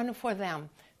has done for them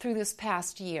through this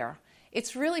past year.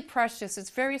 It's really precious. It's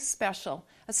very special,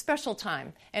 a special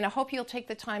time, and I hope you'll take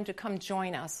the time to come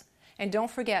join us. And don't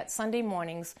forget, Sunday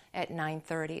mornings at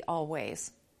 9:30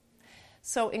 always.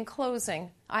 So in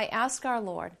closing, I ask our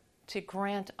Lord to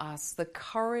grant us the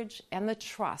courage and the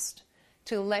trust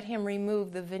to let him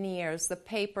remove the veneers, the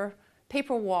paper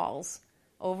walls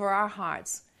over our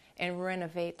hearts and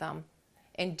renovate them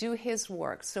and do his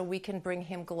work so we can bring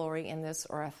him glory in this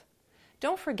earth.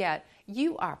 Don't forget,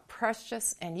 you are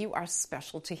precious and you are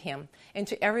special to him and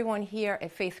to everyone here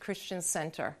at Faith Christian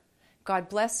Center. God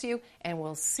bless you, and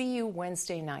we'll see you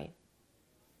Wednesday night.